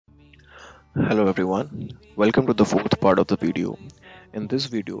Hello everyone, welcome to the fourth part of the video. In this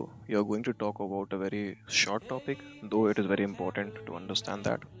video, we are going to talk about a very short topic, though it is very important to understand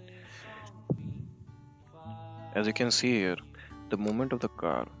that. As you can see here, the movement of the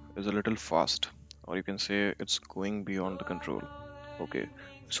car is a little fast, or you can say it's going beyond the control. Okay,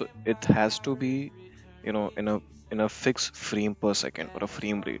 so it has to be, in a fixed frame per second or a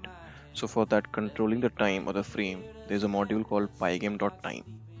frame rate. So for that, controlling the time or the frame, there's a module called pygame.time.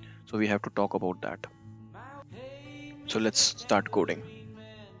 So we have to talk about that. So let's start coding.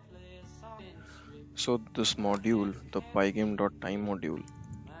 So this module, the pygame.time module,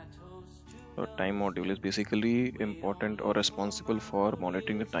 or time module is basically important or responsible for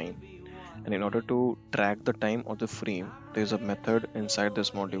monitoring the time. And in order to track the time of the frame, there's a method inside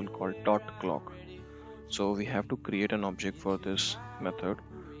this module called .clock. So we have to create an object for this method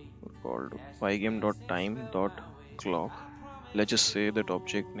called pygame.time.Clock. Let's just say that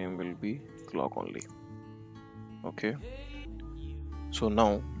object name will be clock only. Okay. So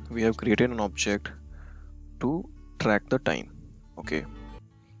now we have created an object to track the time. Okay.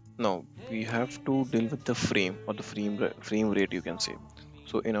 Now we have to deal with the frame or the frame rate, you can say.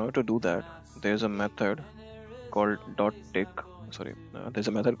 So in order to do that, there's a method called .tick. There's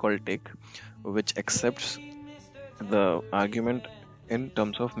a method called tick, which accepts the argument in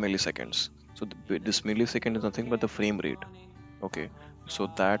terms of milliseconds. So this millisecond is nothing but the frame rate. Okay, so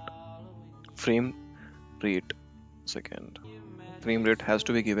that frame rate frame rate has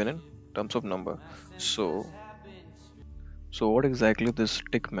to be given in terms of number. So what exactly this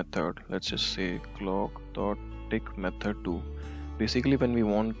tick method? Let's just say clock.tick method do. Basically, when we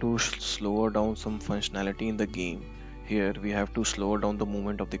want to slow down some functionality in the game, here we have to slow down the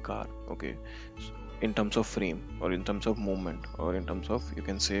movement of the car. Okay, in terms of frame or in terms of movement or in terms of, you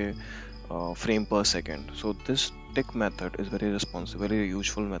can say, frame per second. So this tick method is very responsive, very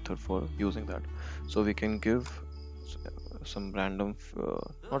useful method for using that. So we can give some random,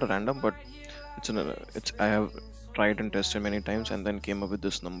 not a random, but it's I have tried and tested many times and then came up with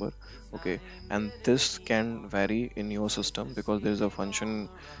this number. Okay, and this can vary in your system because there is a function,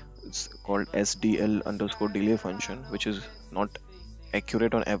 it's called SDL underscore delay function, which is not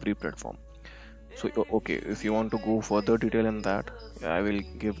accurate on every platform. So okay, if you want to go further detail in that, I will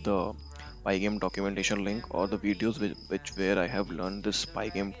give the pygame documentation link or the videos which where I have learned this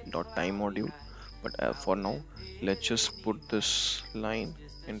pygame.time module. But for now, let's just put this line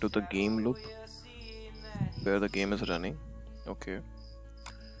into the game loop where the game is running. Okay,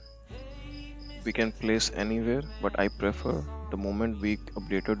 we can place anywhere, but I prefer the moment we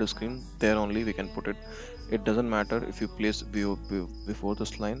updated the screen, there only we can put it. It doesn't matter if you place before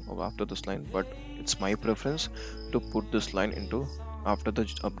this line or after this line, but it's my preference to put this line into after the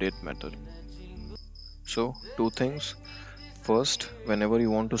update method. So two things. First, whenever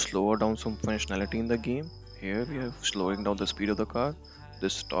you want to slow down some functionality in the game, here we have slowing down the speed of the car.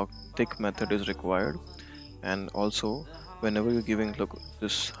 This stock tick method is required. And also, whenever you're giving, look,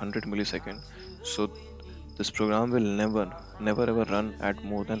 this 100 millisecond, so this program will never ever run at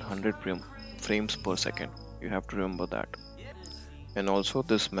more than 100 frames per second. You have to remember that. And also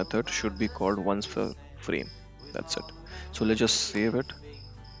this method should be called once per frame. That's it. So let's just save it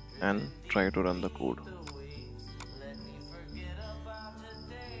and try to run the code.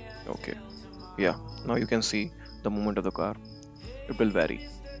 Okay, yeah, now you can see the movement of the car. It will vary.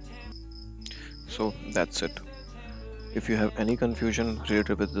 So that's it. If you have any confusion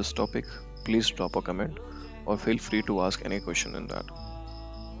related with this topic, please drop a comment or feel free to ask any question in that.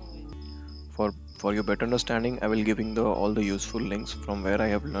 For your better understanding, I will giving all the useful links from where I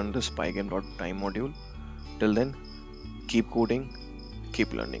have learned this pygame.time module. Till then, keep coding,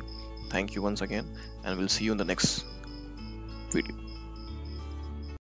 keep learning. Thank you once again, and we'll see you in the next video.